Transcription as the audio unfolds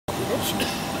so.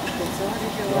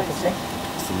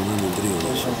 Stiamo andando in trio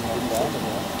adesso.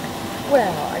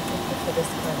 Well, I think for this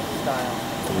kind of style.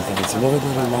 Iniziamo a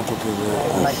vedere il mappo che...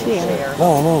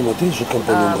 No, ma tieni sul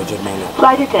campanello, Germana.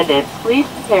 Flight attendants, please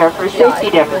prepare for safety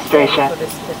demonstration.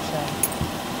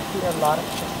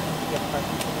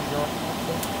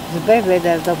 Sbel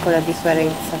vedere dopo la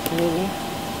differenza, vedi?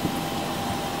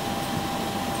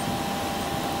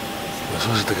 Non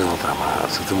so se te nota, ma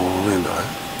si stiamo muovendo,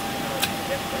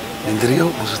 In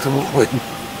trio non si stiamo muovendo.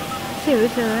 Sì,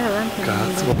 invece non è avanti.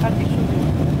 Cazzo.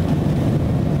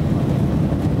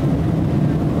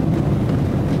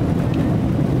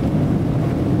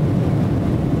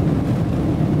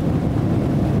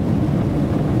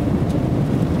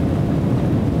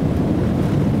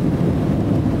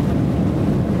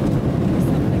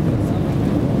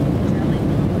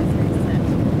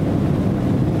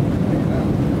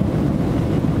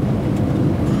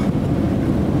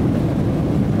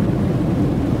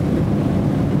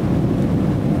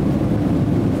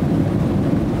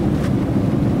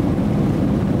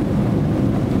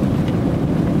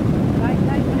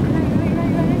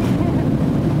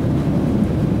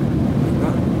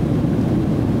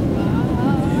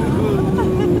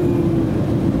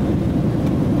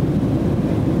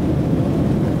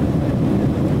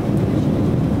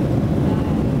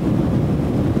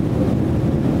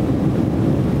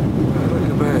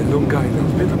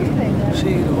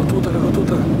 Sì, l'ho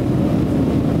battuta.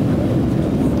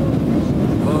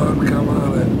 Porca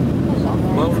male.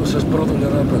 Mauro si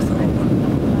sbrodoglierà per sta roba.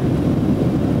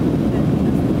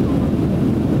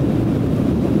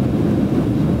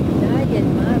 Dai, è il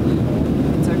marcio.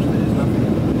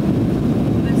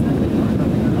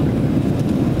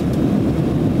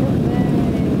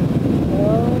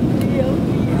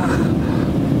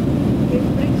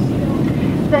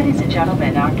 Ladies and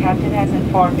gentlemen, our captain has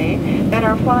informed me that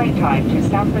our flying time to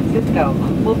San Francisco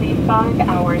will be 5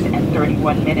 hours and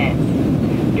 31 minutes.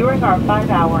 During our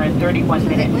 5-hour and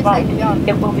 31-minute flight,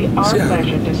 it will be our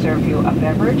pleasure to serve you a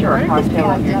beverage or a cocktail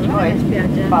of your choice,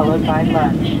 followed by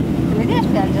lunch. The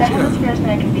Hemispheres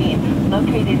magazine,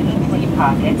 located in Seat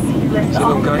Pockets, lists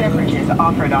all the beverages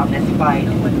offered on this flight.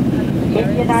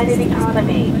 In United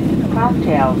Economy,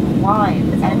 cocktails,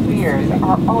 wines, and beers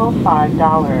are all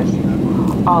 $5.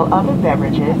 All other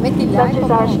beverages, such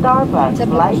as our Starbucks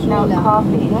Light Note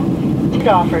Coffee, it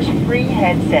offers free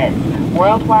headsets,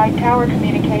 worldwide tower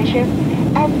communication,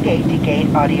 and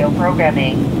gate-to-gate audio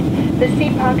programming. The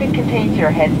seat pocket contains your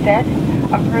headset,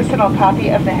 a personal copy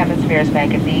of the Hemispheres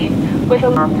magazine, with a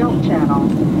film channel.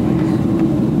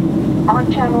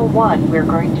 On Channel 1, we're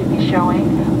going to be showing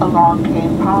Along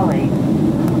Came Polly.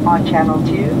 On Channel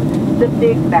 2, The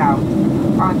Big Bounce.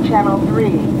 On Channel 3,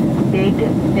 Big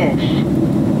Fish.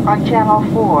 On Channel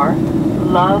 4,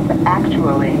 Love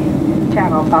Actually.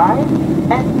 Channel 5,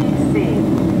 NBC.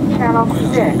 Channel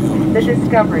 6, the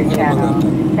Discovery Channel.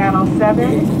 Channel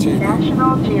 7,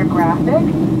 National Geographic.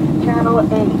 Channel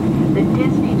 8, the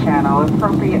Disney Channel,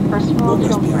 appropriate for small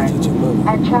children.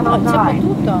 And Channel 9,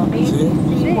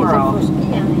 BBC World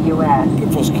in the U.S.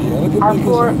 Our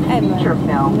 4 feature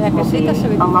films will be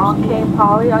Along Came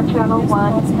Polly on Channel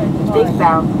 1, Big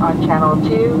Bounce on Channel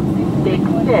 2, Big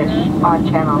Fish on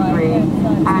Channel 3,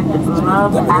 and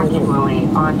Love Actually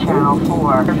on Channel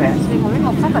 4. For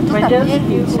those of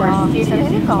you who are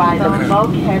seated by the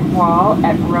bulkhead wall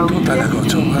at row 15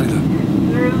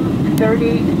 through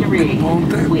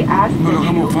 33, we ask that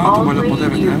you always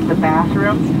use the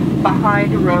bathrooms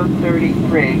behind row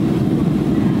 33.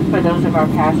 For those of our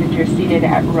passengers seated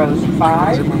at rows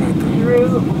 5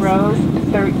 through rows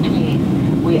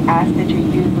 13, we ask that you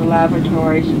use the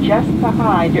lavatories just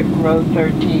behind row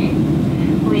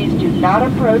 13. Please do not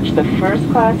approach the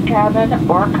first-class cabin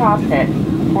or cockpit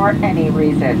for any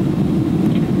reason.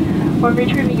 When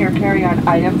retrieving your carry-on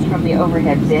items from the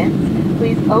overhead bins,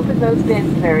 please open those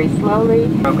bins very slowly.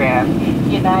 Program,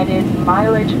 United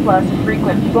Mileage Plus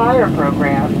Frequent Flyer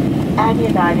Program, and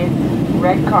United's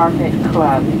Red Carpet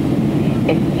Club.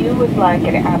 If you would like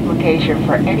an application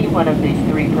for any one of these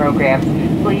 3 programs,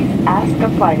 please ask a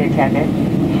flight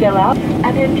attendant, fill out,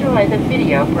 and enjoy the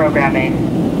video programming.